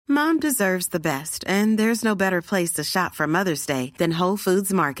Mom deserves the best, and there's no better place to shop for Mother's Day than Whole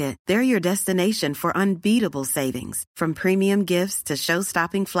Foods Market. They're your destination for unbeatable savings, from premium gifts to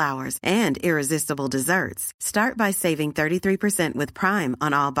show-stopping flowers and irresistible desserts. Start by saving 33% with Prime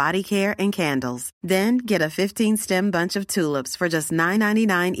on all body care and candles. Then get a 15-stem bunch of tulips for just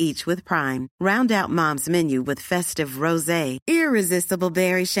 $9.99 each with Prime. Round out Mom's menu with festive rosé, irresistible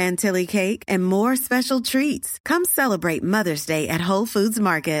berry chantilly cake, and more special treats. Come celebrate Mother's Day at Whole Foods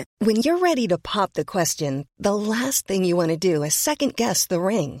Market. When you're ready to pop the question, the last thing you want to do is second-guess the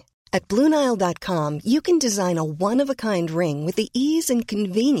ring. At BlueNile.com, you can design a one-of-a-kind ring with the ease and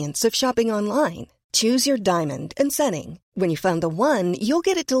convenience of shopping online. Choose your diamond and setting. When you find the one, you'll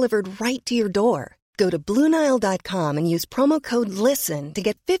get it delivered right to your door. Go to BlueNile.com and use promo code LISTEN to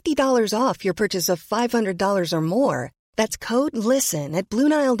get $50 off your purchase of $500 or more. That's code LISTEN at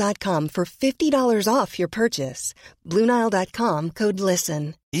BlueNile.com for $50 off your purchase. BlueNile.com, code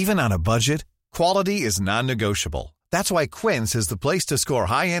LISTEN. Even on a budget, quality is non-negotiable. That's why Quince is the place to score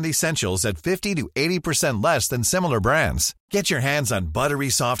high-end essentials at 50 to 80% less than similar brands. Get your hands on buttery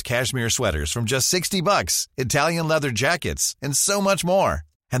soft cashmere sweaters from just $60, Italian leather jackets, and so much more.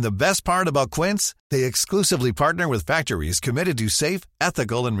 And the best part about Quince, they exclusively partner with factories committed to safe,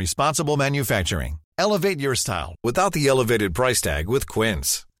 ethical, and responsible manufacturing. Elevate your style without the elevated price tag with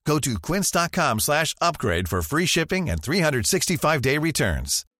Quince. Go to quince.com/upgrade for free shipping and 365-day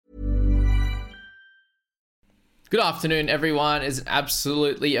returns. Good afternoon, everyone. It's an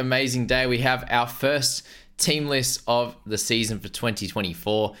absolutely amazing day. We have our first team list of the season for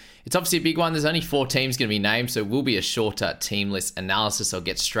 2024. It's obviously a big one. There's only 4 teams going to be named, so it will be a shorter team list analysis. I'll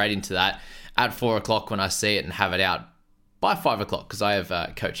get straight into that at 4 o'clock when I see it and have it out by 5 o'clock because I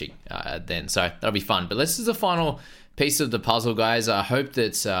have coaching then. So that'll be fun. But this is the final piece of the puzzle, guys. I hope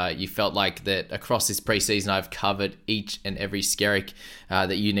that you felt like that across this preseason I've covered each and every Skerrick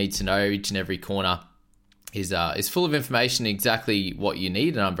that you need to know. Each and every corner is full of information, exactly what you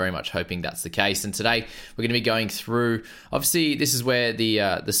need, and I'm very much hoping that's the case. And today we're going to be going through, obviously this is where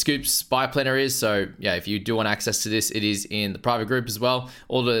the Scoops buy planner is, so yeah, if you do want access to this, it is in the private group as well.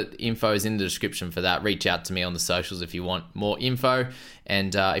 All the info is in the description for that. Reach out to me on the socials if you want more info,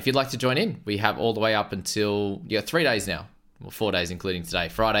 and if you'd like to join in, we have all the way up until 3 days now. Well, 4 days, including today.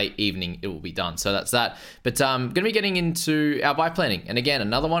 Friday evening, it will be done. So that's that. But going to be getting into our buy planning. And again,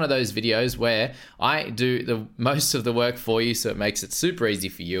 another one of those videos where I do the most of the work for you, so it makes it super easy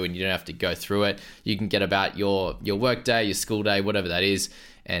for you and you don't have to go through it. You can get about your work day, your school day, whatever that is,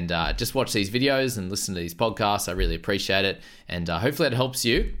 and just watch these videos and listen to these podcasts. I really appreciate it. And hopefully it helps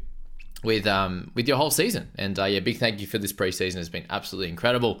you with your whole season. And big thank you for this preseason. It's been absolutely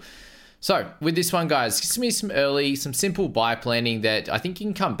incredible. So with this one, guys, give me some simple buy planning that I think you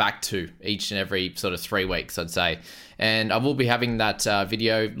can come back to each and every sort of 3 weeks, I'd say. And I will be having that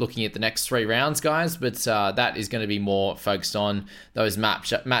video looking at the next 3 rounds, guys, but that is going to be more focused on those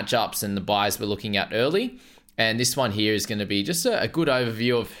matchups and the buys we're looking at early. And this one here is going to be just a good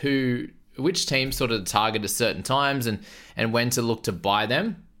overview of which teams sort of target at certain times and when to look to buy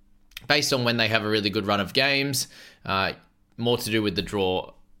them based on when they have a really good run of games, more to do with the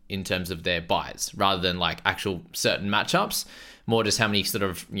draw in terms of their buys rather than like actual certain matchups, more just how many sort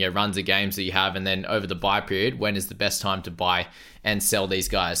of runs of games that you have, and then over the buy period, when is the best time to buy and sell these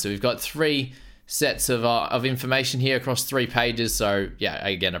guys. So we've got 3 sets of information here across 3 pages. So yeah,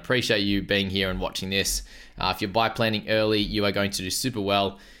 again, appreciate you being here and watching this. If you're buy planning early, you are going to do super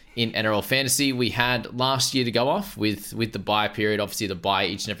well in NRL fantasy. We had last year to go off with the buy period, obviously the buy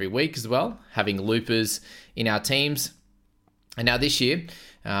each and every week as well, having loopers in our teams. And now this year,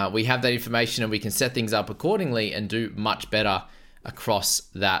 we have that information and we can set things up accordingly and do much better across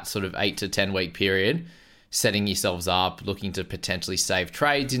that sort of 8 to 10 week period, setting yourselves up, looking to potentially save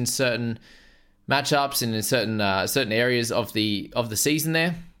trades in certain matchups and in certain areas of the season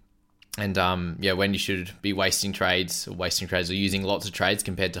there. And when you should be wasting trades or using lots of trades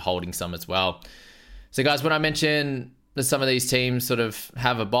compared to holding some as well. So guys, when I mention that some of these teams sort of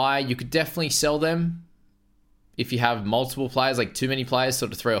have a buy, you could definitely sell them if you have multiple players, like too many players,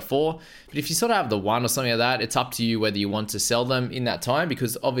 sort of 3 or 4. But if you sort of have the one or something like that, it's up to you whether you want to sell them in that time,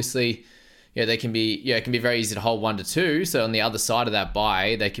 because obviously, it can be very easy to hold 1 to 2. So on the other side of that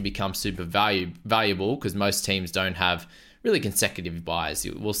buy, they can become super valuable because most teams don't have really consecutive buys.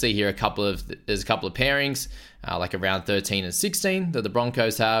 We'll see here there's a couple of pairings, like around 13 and 16 that the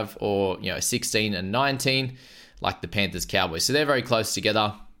Broncos have, or 16 and 19, like the Panthers Cowboys. So they're very close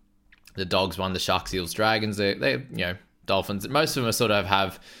together. The Dogs won, the Sharks, Eels, Dragons. They Dolphins. Most of them sort of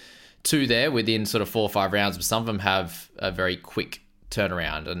have 2 there within sort of 4 or 5 rounds, but some of them have a very quick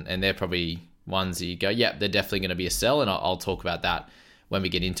turnaround, and they're probably ones that you go, yeah, they're definitely going to be a sell, and I'll talk about that when we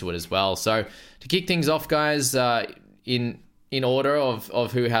get into it as well. So to kick things off, guys, in order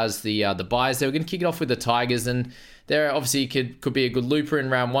of who has the buys, they were going to kick it off with the Tigers, and there obviously could be a good looper in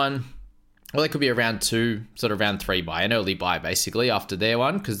round 1. Well, they could be a round 2, sort of round 3 buy, an early buy basically after their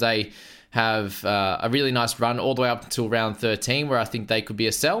one, because they have a really nice run all the way up until round 13, where I think they could be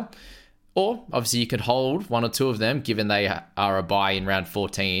a sell. Or obviously you could hold one or two of them, given they are a buy in round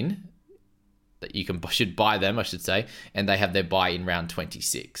 14. That you should buy them, I should say, and they have their buy in round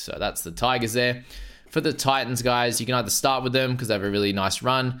 26. So that's the Tigers there. For the Titans, guys, you can either start with them because they have a really nice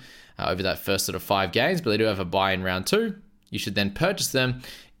run over that first sort of 5 games, but they do have a buy in round 2. You should then purchase them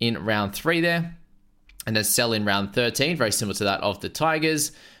in round 3 there, and then sell in round 13, very similar to that of the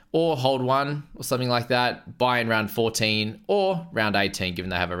Tigers, or hold one or something like that, buy in round 14 or round 18,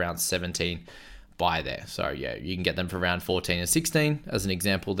 given they have a round 17 buy there. So yeah, you can get them for round 14 and 16 as an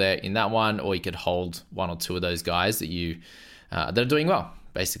example there in that one, or you could hold one or two of those guys that that are doing well,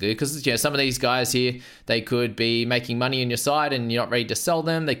 basically, because some of these guys here, they could be making money on your side and you're not ready to sell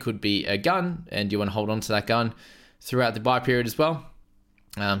them. They could be a gun and you want to hold on to that gun throughout the buy period as well.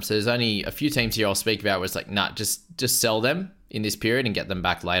 So there's only a few teams here I'll speak about where it's like, nah, just sell them in this period and get them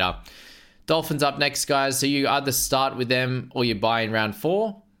back later. Dolphins up next, guys. So you either start with them or you buy in round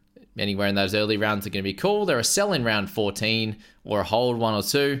 4. Anywhere in those early rounds are going to be cool. They're a sell in round 14 or a hold 1 or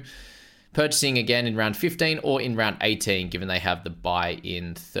 2. Purchasing again in round 15 or in round 18, given they have the buy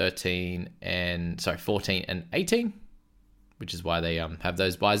in 14 and 18, which is why they have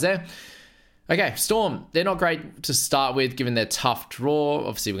those buys there. Okay, Storm, they're not great to start with, given their tough draw.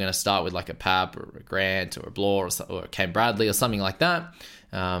 Obviously, we're going to start with like a Pab or a Grant or a Blore or a Cam Bradley or something like that.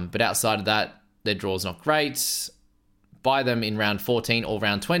 But outside of that, their draw's not great. Buy them in round 14 or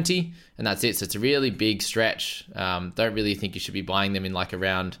round 20, and that's it. So it's a really big stretch. Don't really think you should be buying them in like a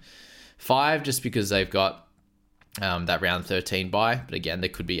round 5, just because they've got that round 13 buy. But again, there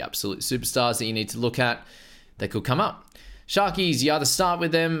could be absolute superstars that you need to look at. They could come up. Sharkies, you either start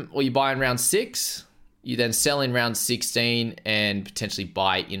with them or you buy in round 6. You then sell in round 16 and potentially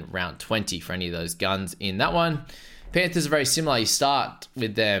buy in round 20 for any of those guns in that one. Panthers are very similar. You start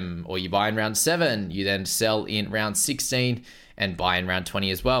with them or you buy in round 7. You then sell in round 16 and buy in round 20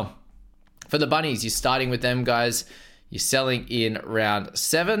 as well. For the Bunnies, you're starting with them, guys. You're selling in round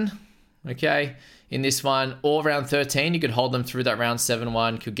 7. Okay, in this one, or round 13, you could hold them through that round 7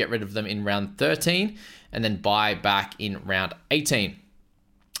 one, could get rid of them in round 13, and then buy back in round 18.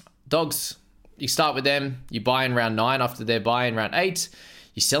 Dogs, you start with them, you buy in round 9 after their buy in round 8,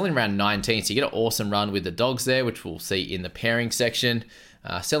 you sell in round 19, so you get an awesome run with the Dogs there, which we'll see in the pairing section.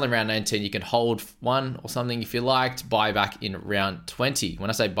 Sell in round 19, you can hold one or something if you liked, buy back in round 20. When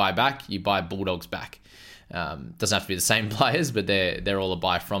I say buy back, you buy Bulldogs back. Doesn't have to be the same players, but they're all a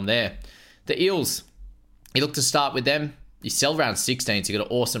buy from there. The Eels, you look to start with them. You sell round 16, so you got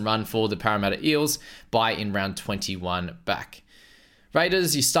an awesome run for the Parramatta Eels. Buy in round 21 back.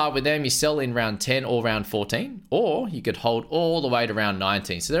 Raiders, you start with them. You sell in round 10 or round 14, or you could hold all the way to round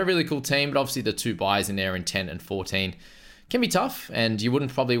 19. So they're a really cool team, but obviously the 2 buys in there in 10 and 14 can be tough, and you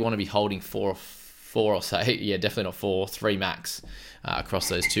wouldn't probably want to be holding 4 or say, yeah, definitely not 4, 3 max across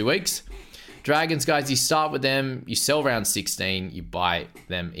those 2 weeks. Dragons, guys, you start with them, you sell round 16, you buy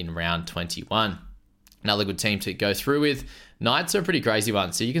them in round 21. Another good team to go through with. Knights are a pretty crazy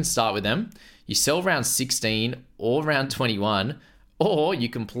one, so you can start with them, you sell round 16 or round 21, or you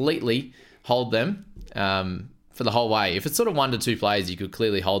completely hold them for the whole way. If it's sort of 1 to 2 players, you could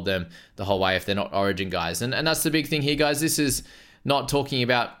clearly hold them the whole way if they're not Origin guys. And that's the big thing here, guys. This is not talking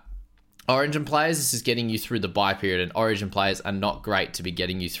about Origin players. This is getting you through the buy period, and Origin players are not great to be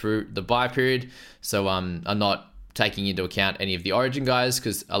getting you through the buy period. So I'm not taking into account any of the Origin guys,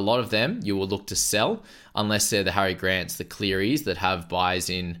 because a lot of them you will look to sell unless they're the Harry Grants, the Clearys that have buys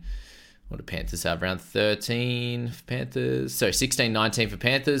in, what do Panthers have? Around 13 for Panthers. So 16, 19 for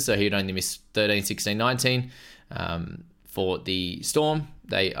Panthers. So he'd only miss 13, 16, 19. For the Storm,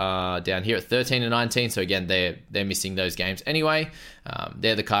 they are down here at 13 and 19. So again, they're missing those games anyway.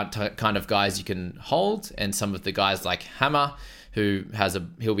 They're the kind of guys you can hold. And some of the guys like Hammer,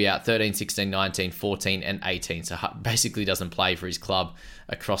 he'll be out 13, 16, 19, 14, and 18. So basically doesn't play for his club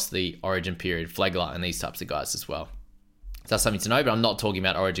across the Origin period. Flegler and these types of guys as well. So that's something to know, but I'm not talking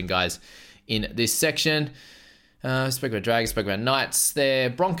about Origin guys in this section. Spoke about Dragons, spoke about Knights there.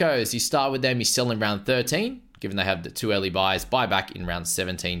 Broncos, you start with them, you sell in round 13, given they have the 2 early buys, buy back in round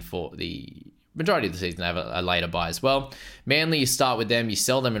 17 for the majority of the season. They have a later buy as well. Manly, you start with them, you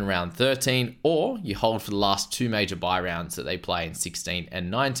sell them in round 13, or you hold for the last 2 major buy rounds that they play in 16 and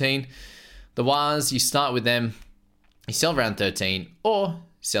 19. The Wars, you start with them, you sell round 13, or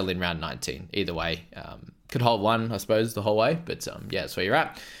sell in round 19. Either way, Could hold one, I suppose, the whole way. But yeah, that's where you're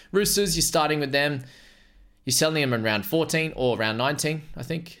at. Roosters, you're starting with them. You're selling them in round 14 or round 19, I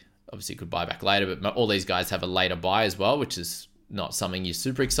think. Obviously, you could buy back later, but all these guys have a later buy as well, which is not something you're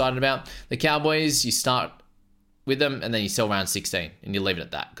super excited about. The Cowboys, you start with them and then you sell round 16 and you leave it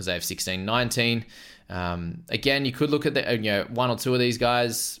at that because they have 16, 19. Again, you could look at the one or two of these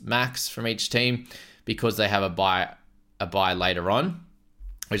guys max from each team because they have a buy later on.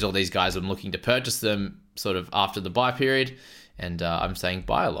 Which all these guys, I'm looking to purchase them sort of after the buy period, and I'm saying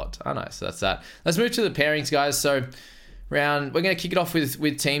buy a lot, aren't I? So that's that. Let's move to the pairings, guys. So we're going to kick it off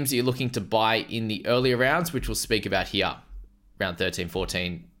with teams that you're looking to buy in the earlier rounds, which we'll speak about here. Round 13,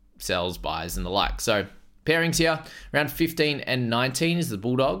 14, sells, buys, and the like. So pairings here, round 15 and 19 is the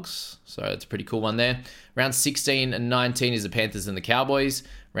Bulldogs. So it's a pretty cool one there. Round 16 and 19 is the Panthers and the Cowboys.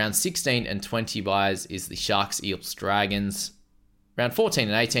 Round 16 and 20 buys is the Sharks, Eels, Dragons. Round 14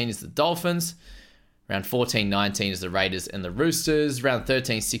 and 18 is the Dolphins. Round 14, 19 is the Raiders and the Roosters. Round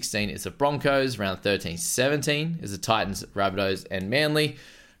 13, 16 is the Broncos. Round 13, 17 is the Titans, Rabbitohs, and Manly.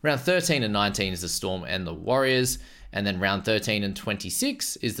 Round 13 and 19 is the Storm and the Warriors. And then round 13 and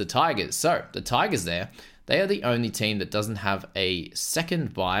 26 is the Tigers. So the Tigers there, they are the only team that doesn't have a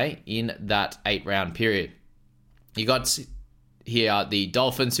second bye in that 8-round period. You got here the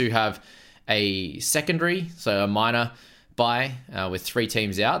Dolphins who have a secondary, so a minor bye with 3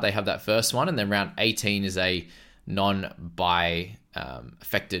 teams out. They have that first one, and then round 18 is a non-bye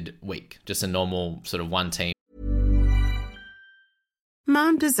affected week, just a normal sort of one team.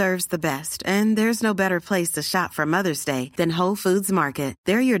 Mom deserves the best, and there's no better place to shop for Mother's Day than Whole Foods Market.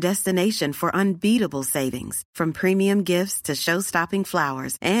 They're your destination for unbeatable savings, from premium gifts to show-stopping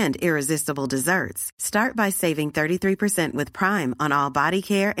flowers and irresistible desserts. Start by saving 33% with Prime on all body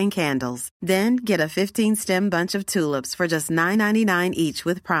care and candles. Then get a 15-stem bunch of tulips for just $9.99 each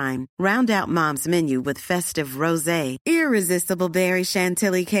with Prime. Round out Mom's menu with festive rosé, irresistible berry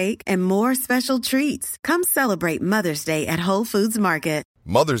chantilly cake, and more special treats. Come celebrate Mother's Day at Whole Foods Market.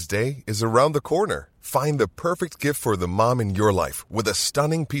 Mother's Day is around the corner. Find the perfect gift for the mom in your life with a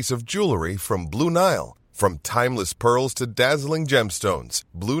stunning piece of jewelry from Blue Nile. From timeless pearls to dazzling gemstones,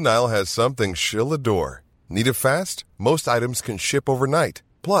 Blue Nile has something she'll adore. Need it fast? Most items can ship overnight.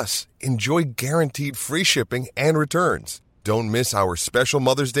 Plus, enjoy guaranteed free shipping and returns. Don't miss our special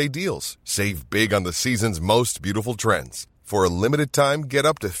Mother's Day deals. Save big on the season's most beautiful trends. For a limited time, get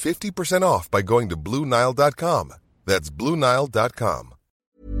up to 50% off by going to BlueNile.com. That's BlueNile.com.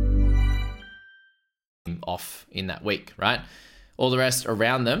 Off in that week, right? All the rest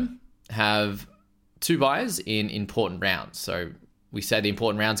around them have 2 buys in important rounds. So we say the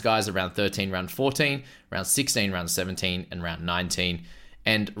important rounds, guys, are round 13, round 14, round 16, round 17, and round 19,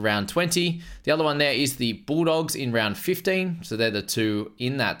 and round 20. The other one there is the Bulldogs in round 15. So they're the 2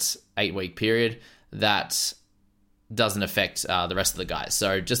 in that 8-week period that doesn't affect the rest of the guys.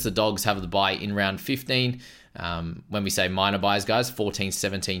 So just the Dogs have the buy in round 15. When we say minor buys, guys, 14,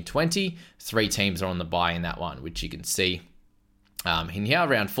 17, 20, 3 teams are on the buy in that one, which you can see in here.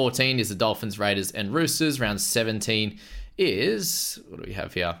 Round 14 is the Dolphins, Raiders, and Roosters. Round 17 is, what do we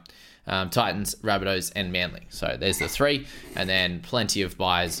have here? Titans, Rabbitohs, and Manly. So there's the 3, and then plenty of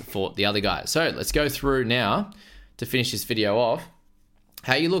buys for the other guys. So let's go through now to finish this video off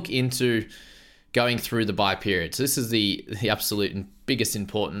how you look into going through the buy period. So this is the absolute and biggest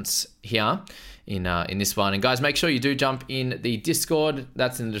importance here in this one. And guys, make sure you do jump in the Discord.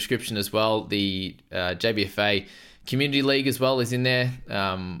 That's in the description as well. The JBFA Community League as well is in there.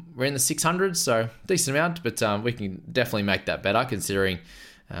 We're in the 600s, so decent amount, but we can definitely make that better considering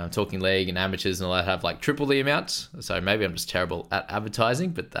Talking League and amateurs and all that have like triple the amount. So maybe I'm just terrible at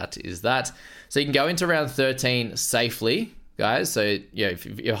advertising, but that is that. So you can go into round 13 safely, guys. So yeah, if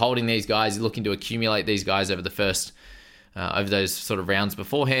you're holding these guys, you're looking to accumulate these guys over the first over those sort of rounds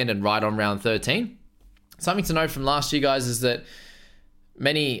beforehand and right on round 13. Something to note from last year, guys, is that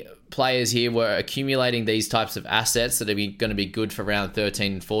many players here were accumulating these types of assets that are going to be good for round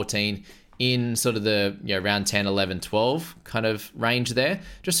 13 and 14 in sort of the round 10, 11, 12 kind of range there.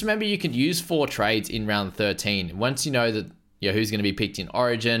 Just remember you can use 4 trades in round 13. Once you know that who's going to be picked in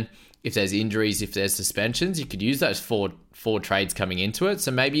Origin, if there's injuries, if there's suspensions, you could use those four trades coming into it.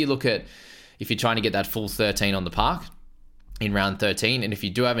 So maybe you look at if you're trying to get that full 13 on the park in round 13. And if you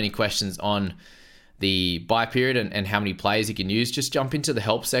do have any questions on the buy period and how many players you can use, just jump into the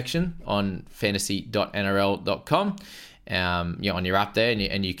help section on fantasy.nrl.com on your app there,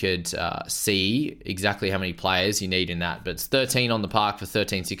 and you could see exactly how many players you need in that. But it's 13 on the park for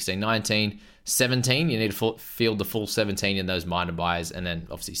 13, 16, 19, 17. You need to field the full 17 in those minor buys, and then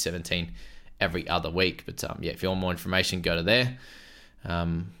obviously 17 every other week. But if you want more information, go to there.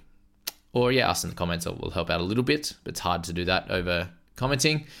 Or us in the comments will help out a little bit, but it's hard to do that over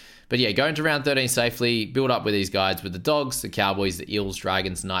commenting. But yeah, go into round 13 safely, build up with these guys with the Dogs, the Cowboys, the Eels,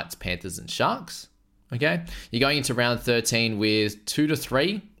 Dragons, Knights, Panthers, and Sharks. Okay? You're going into round 13 with 2 to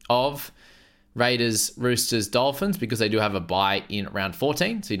 3 of Raiders, Roosters, Dolphins, because they do have a bye in round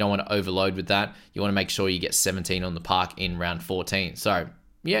 14, so you don't want to overload with that. You want to make sure you get 17 on the park in round 14. So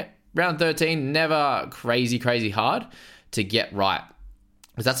yeah, round 13, never crazy hard to get right,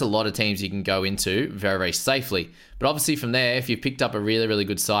 because that's a lot of teams you can go into very, very safely. But obviously from there, if you've picked up a really, really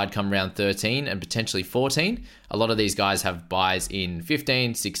good side come round 13 and potentially 14, a lot of these guys have buys in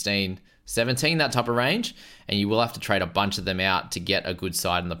 15, 16, 17, that type of range, and you will have to trade a bunch of them out to get a good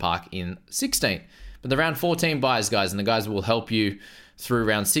side in the park in 16. But the round 14 buys, guys, and the guys will help you through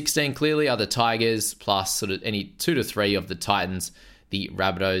round 16 clearly are the Tigers, plus sort of any 2 to 3 of the Titans, the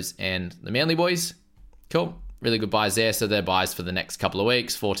Rabbitohs, and the Manly Boys. Cool. Really good buys there. So they're buys for the next couple of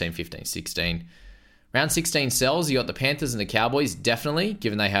weeks, 14, 15, 16. Round 16 sells. You got the Panthers and the Cowboys, definitely,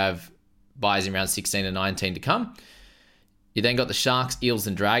 given they have buys in round 16 and 19 to come. You then got the Sharks, Eels,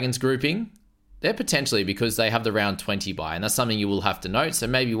 and Dragons grouping. They're potentially, because they have the round 20 buy, and that's something you will have to note. So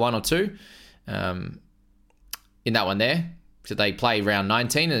maybe 1 or 2 in that one there. So they play round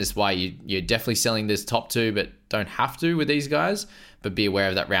 19, and that's why you're definitely selling this top 2, but don't have to with these guys. But be aware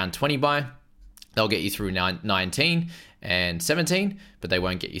of that round 20 buy. They'll get you through 19 and 17, but they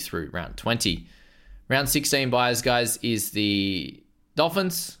won't get you through round 20. Round 16 buys, guys, is the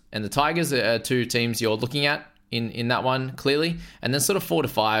Dolphins and the Tigers are 2 teams you're looking at in that one, clearly. And then sort of 4 to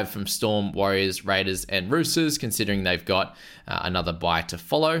 5 from Storm, Warriors, Raiders, and Roosters, considering they've got another buy to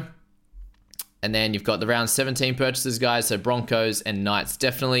follow. And then you've got the round 17 purchases, guys, so Broncos and Knights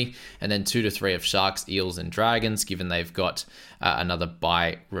definitely. And then 2 to 3 of Sharks, Eels, and Dragons, given they've got another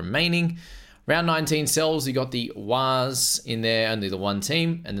buy remaining. Round 19 sells, you got the Wars in there, only the one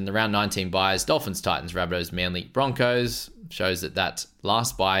team. And then the round 19 buys, Dolphins, Titans, Rabbitohs, Manly, Broncos. Shows that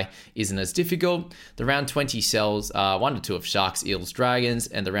last buy isn't as difficult. The round 20 sells are 1 to 2 of Sharks, Eels, Dragons.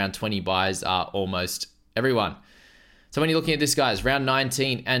 And the round 20 buys are almost everyone. So when you're looking at this, guys, round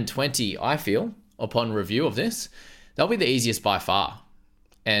 19 and 20, I feel, upon review of this, they'll be the easiest by far.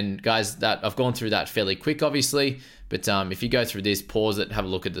 And guys, that I've gone through that fairly quick, obviously. But if you go through this, pause it, have a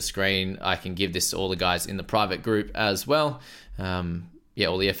look at the screen. I can give this to all the guys in the private group as well.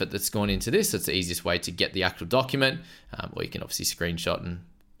 All the effort that's gone into this, it's the easiest way to get the actual document. Or you can obviously screenshot and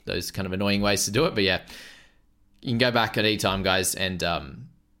those kind of annoying ways to do it. But yeah, you can go back at any time, guys, and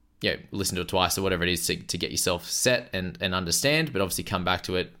listen to it twice or whatever it is to get yourself set and understand. But obviously come back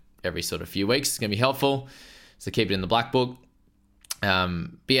to it every sort of few weeks. It's going to be helpful. So keep it in the black book. These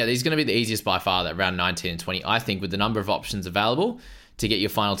are going to be the easiest by far, that round 19 and 20, I think, with the number of options available to get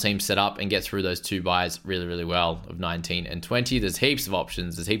your final team set up and get through those 2 buys really, really well of 19 and 20. There's heaps of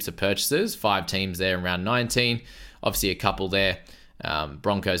options. There's heaps of purchases. 5 teams there in round 19. Obviously a couple there.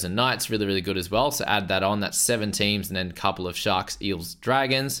 Broncos and Knights, really, really good as well. So add that on. That's 7 teams, and then a couple of Sharks, Eels,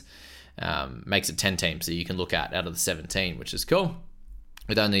 Dragons. Makes it 10 teams that you can look at out of the 17, which is cool.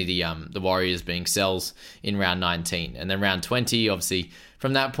 With only the Warriors being sells in round 19. And then round 20, obviously,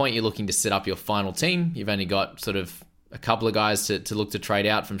 from that point, you're looking to set up your final team. You've only got sort of a couple of guys to look to trade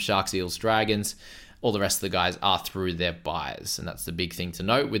out from Sharks, Eels, Dragons. All the rest of the guys are through their buys. And that's the big thing to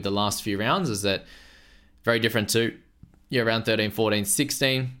note with the last few rounds, is that very different to round 13, 14,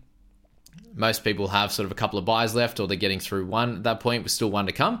 16. Most people have sort of a couple of buys left, or they're getting through one at that point with still one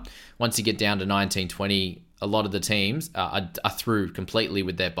to come. Once you get down to 19, 20, a lot of the teams are through completely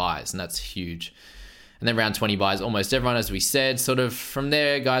with their buys, and that's huge. And then round 20 buys, almost everyone, as we said. Sort of from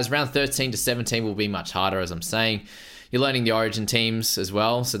there, guys, round 13 to 17 will be much harder, as I'm saying. You're learning the Origin teams as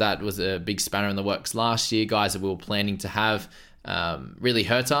well, so that was a big spanner in the works last year. Guys that we were planning to have really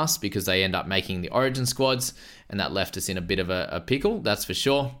hurt us because they end up making the Origin squads, and that left us in a bit of a pickle, that's for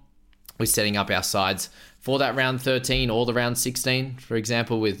sure. We're setting up our sides for that round 13 or the round 16, for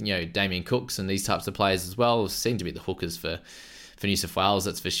example, with Damien Cooks and these types of players as well. Seem to be the hookers for New South Wales,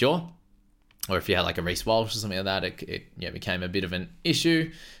 that's for sure. Or if you had like a Reece Walsh or something like that, it became a bit of an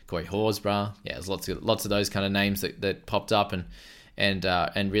issue. Corey Horsburgh, there's lots of those kind of names that popped up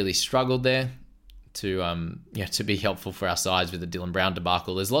and really struggled there to be helpful for our sides with the Dylan Brown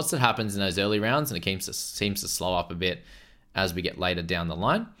debacle. There's lots that happens in those early rounds, and it seems to slow up a bit as we get later down the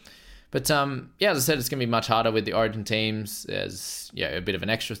line. But as I said, it's going to be much harder with the Origin teams. There's a bit of an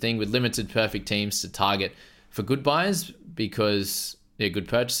extra thing with limited perfect teams to target for good buys, because they're good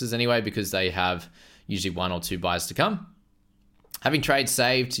purchases anyway, because they have usually 1 or 2 buys to come. Having trades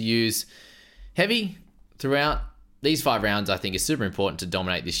saved to use heavy throughout these 5 rounds, I think, is super important to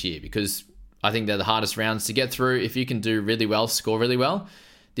dominate this year, because I think they're the hardest rounds to get through. If you can do really well, score really well,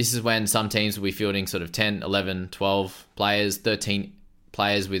 this is when some teams will be fielding sort of 10, 11, 12 players, 13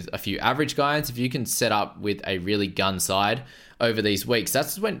 players with a few average guys. If you can set up with a really gun side over these weeks,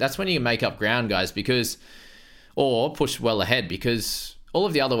 that's when you can make up ground, guys, or push well ahead, because all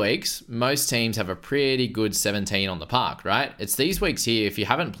of the other weeks, most teams have a pretty good 17 on the park, right? It's these weeks here, if you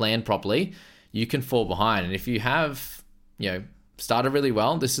haven't planned properly, you can fall behind. And if you have, started really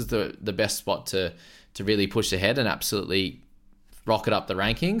well, this is the best spot to really push ahead and absolutely rocket up the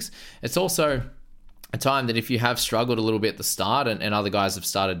rankings. It's also a time that if you have struggled a little bit at the start and other guys have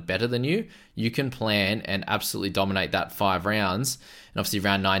started better than you, you can plan and absolutely dominate that 5 rounds. And obviously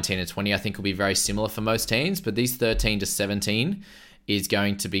round 19 and 20, I think will be very similar for most teams, but these 13 to 17 is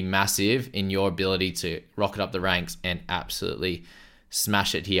going to be massive in your ability to rocket up the ranks and absolutely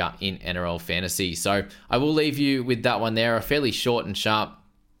smash it here in NRL fantasy. So I will leave you with that one there, a fairly short and sharp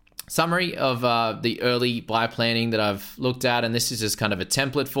summary of the early buy planning that I've looked at. And this is just kind of a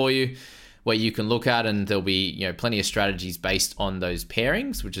template for you where you can look at, and there'll be plenty of strategies based on those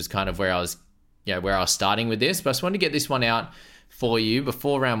pairings, which is kind of where I was starting with this. But I just wanted to get this one out for you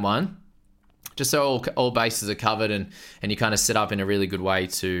before round 1, just so all bases are covered and you kind of set up in a really good way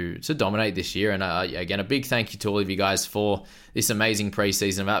to dominate this year. And again, a big thank you to all of you guys for this amazing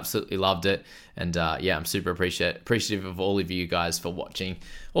preseason. I've absolutely loved it. And I'm super appreciative of all of you guys for watching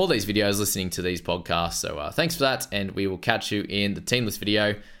all these videos, listening to these podcasts. So thanks for that. And we will catch you in the teamless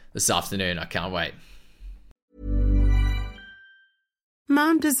video this afternoon. I can't wait.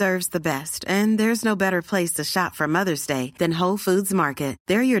 Mom deserves the best, and there's no better place to shop for Mother's Day than Whole Foods Market.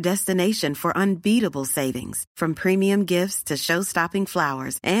 They're your destination for unbeatable savings, from premium gifts to show-stopping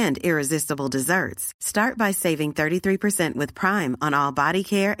flowers and irresistible desserts. Start by saving 33% with Prime on all body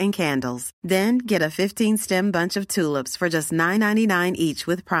care and candles. Then get a 15-stem bunch of tulips for just $9.99 each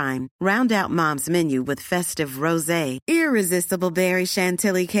with Prime. Round out Mom's menu with festive rosé, irresistible berry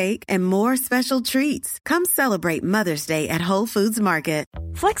chantilly cake, and more special treats. Come celebrate Mother's Day at Whole Foods Market.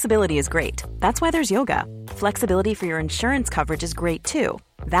 Flexibility is great. That's why there's yoga. Flexibility for your insurance coverage is great too.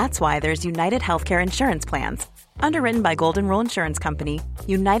 That's why there's United Healthcare Insurance Plans. Underwritten by Golden Rule Insurance Company,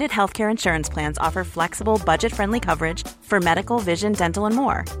 United Healthcare Insurance Plans offer flexible, budget-friendly coverage for medical, vision, dental, and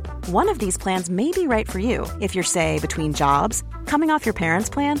more. One of these plans may be right for you if you're, say, between jobs, coming off your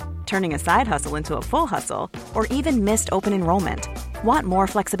parents' plan, turning a side hustle into a full hustle, or even missed open enrollment. Want more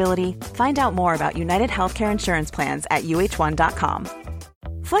flexibility? Find out more about United Healthcare Insurance Plans at uh1.com.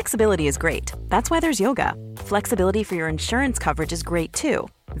 Flexibility is great. That's why there's yoga. Flexibility for your insurance coverage is great too.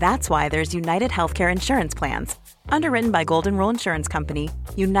 That's why there's United Healthcare Insurance Plans. Underwritten by Golden Rule Insurance Company,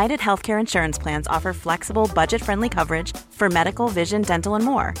 United Healthcare Insurance Plans offer flexible, budget-friendly coverage for medical, vision, dental, and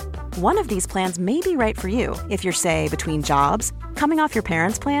more. One of these plans may be right for you if you're, say, between jobs, coming off your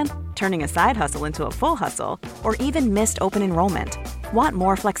parents' plan, turning a side hustle into a full hustle, or even missed open enrollment. Want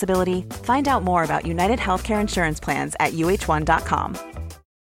more flexibility? Find out more about United Healthcare Insurance Plans at uh1.com.